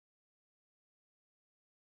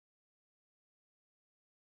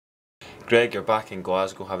Greg, you're back in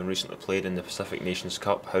Glasgow, having recently played in the Pacific Nations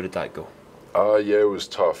Cup. How did that go? Yeah, it was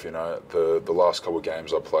tough. You know, the last couple of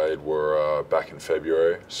games I played were back in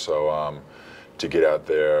February, so to get out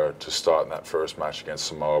there to start in that first match against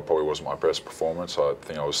Samoa probably wasn't my best performance. I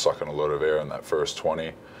think I was sucking a lot of air in that first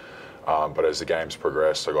 20. But as the games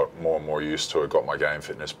progressed, I got more and more used to it, got my game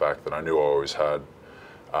fitness back that I knew I always had.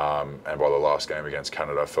 And by the last game against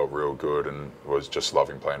Canada, I felt real good and was just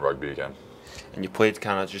loving playing rugby again. And you played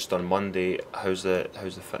Canada just on Monday. How's the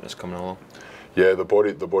fitness coming along? Yeah, the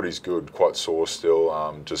body's good. Quite sore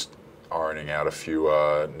still. Just ironing out a few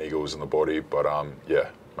niggles in the body, but yeah,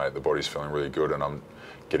 mate, the body's feeling really good, and I'm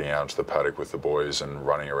getting out into the paddock with the boys and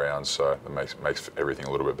running around, so it makes everything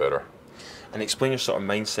a little bit better. And explain your sort of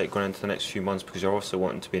mindset going into the next few months, because you're obviously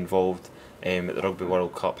wanting to be involved at the Rugby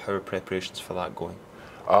World Cup. How are preparations for that going?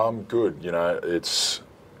 Good. You know, it's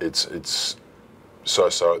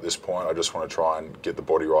so at this point. I just want to try and get the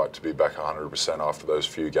body right to be back 100% after those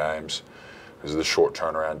few games, because the short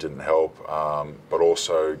turnaround didn't help. But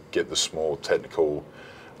also get the small technical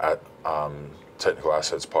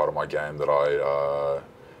assets part of my game that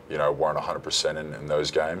I weren't 100% in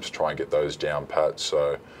those games. Try and get those down pat.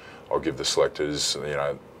 So I'll give the selectors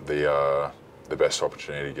the best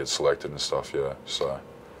opportunity to get selected and stuff. Yeah. So.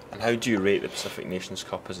 And how do you rate the Pacific Nations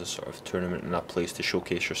Cup as a sort of tournament and a place to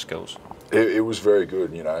showcase your skills? It was very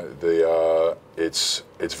good. You know, it's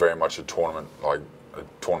very much a tournament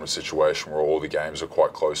situation where all the games are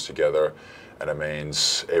quite close together, and it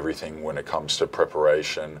means everything when it comes to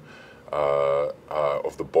preparation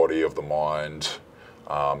of the body, of the mind,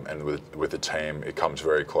 and with the team, it comes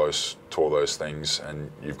very close to all those things,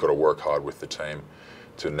 and you've got to work hard with the team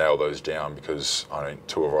to nail those down, because I mean,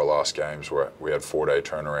 2 of our last games we had 4-day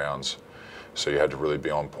turnarounds, so you had to really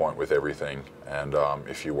be on point with everything. And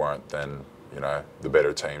if you weren't, then you know the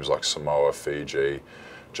better teams like Samoa, Fiji,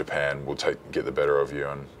 Japan will get the better of you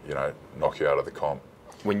and knock you out of the comp.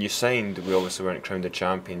 When you signed, we obviously weren't crowned the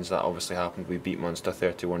champions. That obviously happened. We beat Munster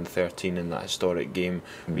 31-13 in that historic game.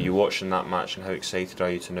 Were you watching that match, and how excited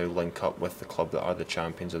are you to now link up with the club that are the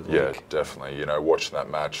champions of the league? Yeah, definitely. You know, watching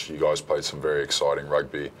that match, you guys played some very exciting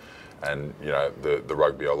rugby, and you know the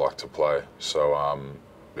rugby I like to play. So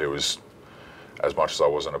it was, as much as I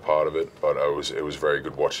wasn't a part of it, but it was very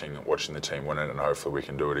good watching the team win it, and hopefully we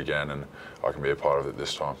can do it again, and I can be a part of it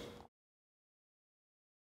this time.